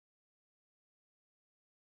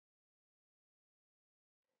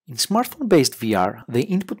In smartphone-based VR, the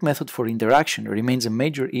input method for interaction remains a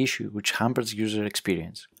major issue which hampers user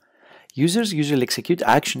experience. Users usually execute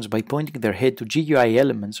actions by pointing their head to GUI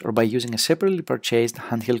elements or by using a separately purchased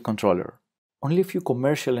handheld controller. Only a few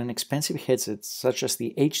commercial and expensive headsets such as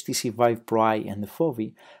the HTC Vive Pro I and the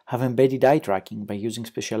Fovi have embedded eye tracking by using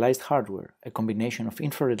specialized hardware, a combination of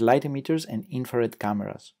infrared light emitters and infrared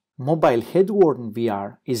cameras. Mobile head-worn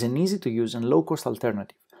VR is an easy-to-use and low-cost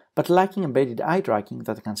alternative, but lacking embedded eye tracking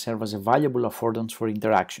that can serve as a valuable affordance for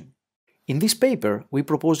interaction. In this paper, we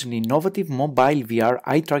propose an innovative mobile VR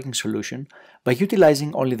eye tracking solution by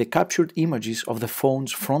utilizing only the captured images of the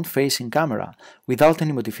phone's front-facing camera without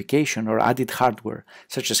any modification or added hardware,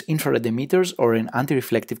 such as infrared emitters or an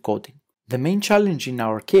anti-reflective coating. The main challenge in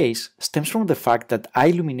our case stems from the fact that eye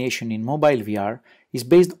illumination in mobile VR is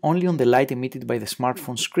based only on the light emitted by the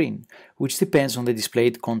smartphone screen, which depends on the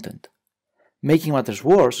displayed content. Making matters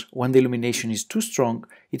worse, when the illumination is too strong,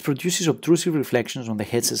 it produces obtrusive reflections on the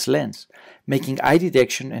headset's lens, making eye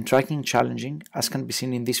detection and tracking challenging, as can be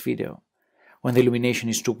seen in this video. When the illumination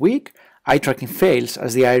is too weak, eye tracking fails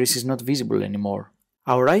as the iris is not visible anymore.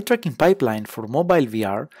 Our eye tracking pipeline for mobile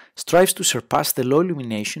VR strives to surpass the low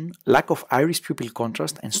illumination, lack of iris pupil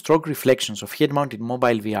contrast and strong reflections of head-mounted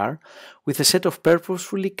mobile VR with a set of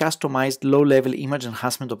purposefully customized low-level image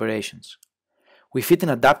enhancement operations. We fit an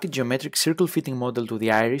adapted geometric circle-fitting model to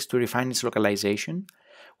the iris to refine its localization.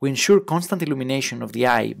 We ensure constant illumination of the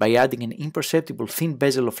eye by adding an imperceptible thin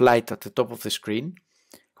bezel of light at the top of the screen.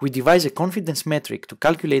 We devise a confidence metric to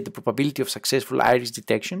calculate the probability of successful iris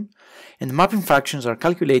detection, and mapping functions are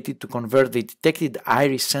calculated to convert the detected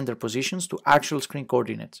iris center positions to actual screen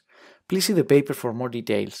coordinates. Please see the paper for more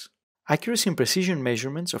details. Accuracy and precision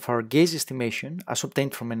measurements of our gaze estimation, as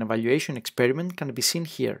obtained from an evaluation experiment, can be seen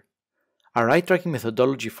here. Our eye tracking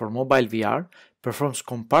methodology for mobile VR performs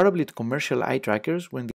comparably to commercial eye trackers when